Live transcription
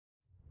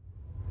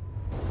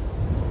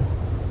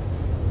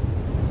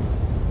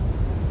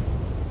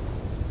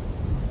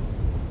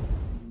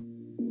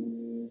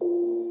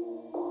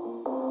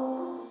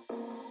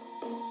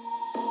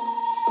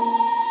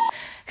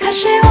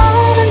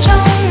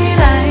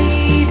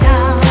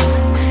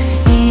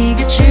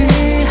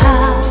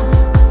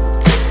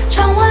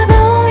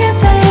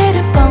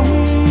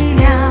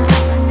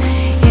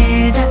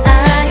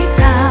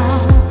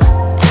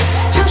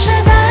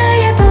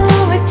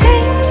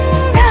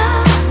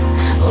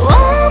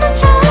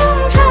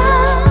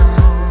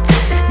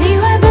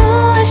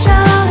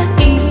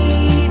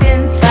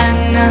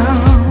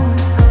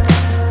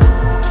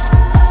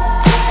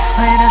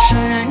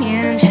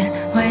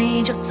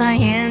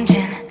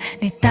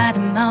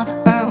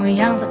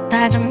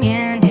带着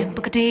腼腆，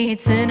不可第一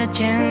次的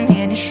见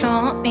面。你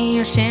说你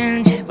有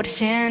先见，我的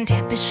先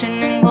天必须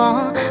难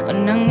过，我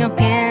能有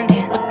偏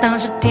见？我当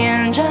时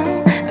天真，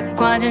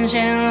挂件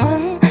先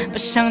问，不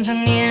想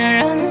成年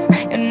人，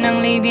有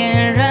能力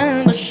辨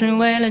认，不是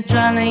为了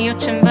赚了有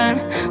钱分。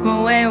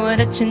我为我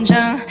的前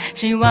程，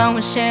希望我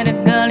写的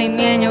歌里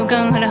面有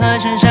更好的和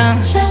弦声。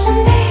谢谢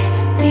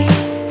你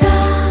的，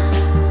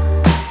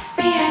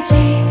你还记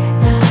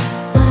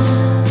得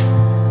吗？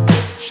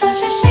说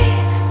句心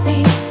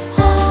里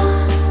话，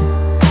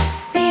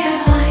你还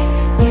怀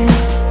念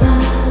吗？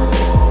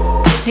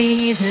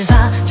第一次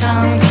发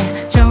唱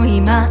片就一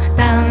马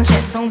当先，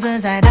从此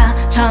在大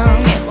场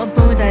面我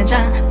不再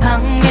站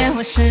旁边，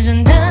我是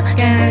真的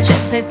感谢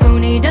佩服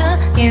你的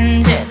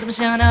眼界，怎么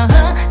想到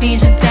和你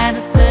是开着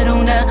自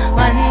动的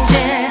环节？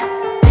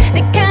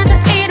你看着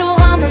一朵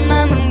花慢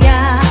慢萌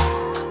芽，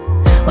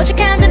我只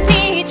看着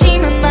你一起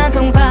慢慢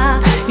风发，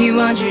欲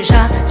望聚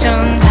沙成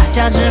塔，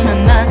价值慢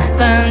慢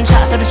分叉，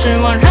他的失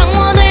望让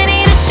我对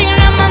你的信任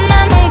慢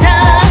慢崩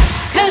塌。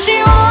可惜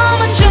我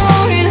们终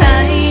于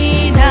来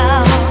到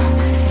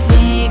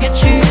一个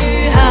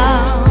句号，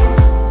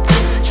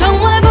窗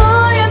外不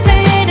远飞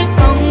的蜂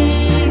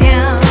鸟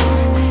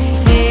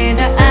也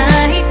在哀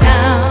悼，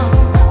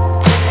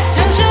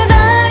城市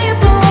再也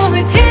不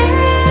会听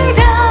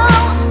到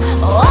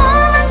我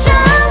们争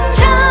吵，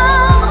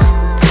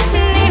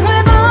你会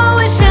不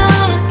会少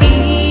了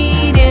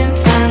一点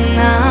烦恼？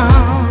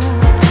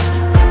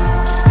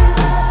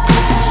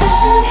谢谢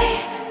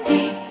你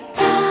的，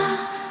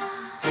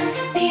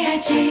你还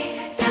记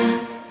得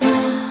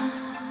吗？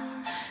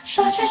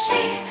说句心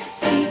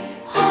里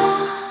话，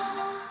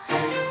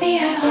你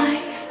还怀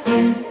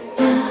念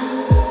吗？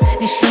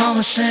你说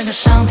我是个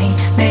商品，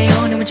没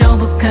有你我就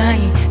不可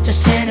以，这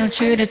些扭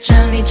曲的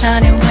真理差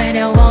点毁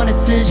掉我的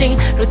自信。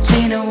如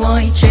今的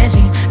我已觉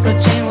醒，如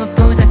今我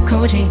不再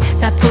哭泣，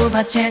再不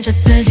怕坚持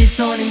自己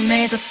做你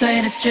没做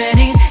对的决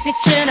定。你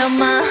知道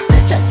吗？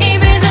这一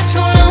辈子除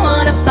了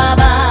我的爸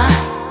爸，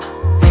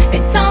你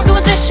藏住我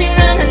最信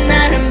任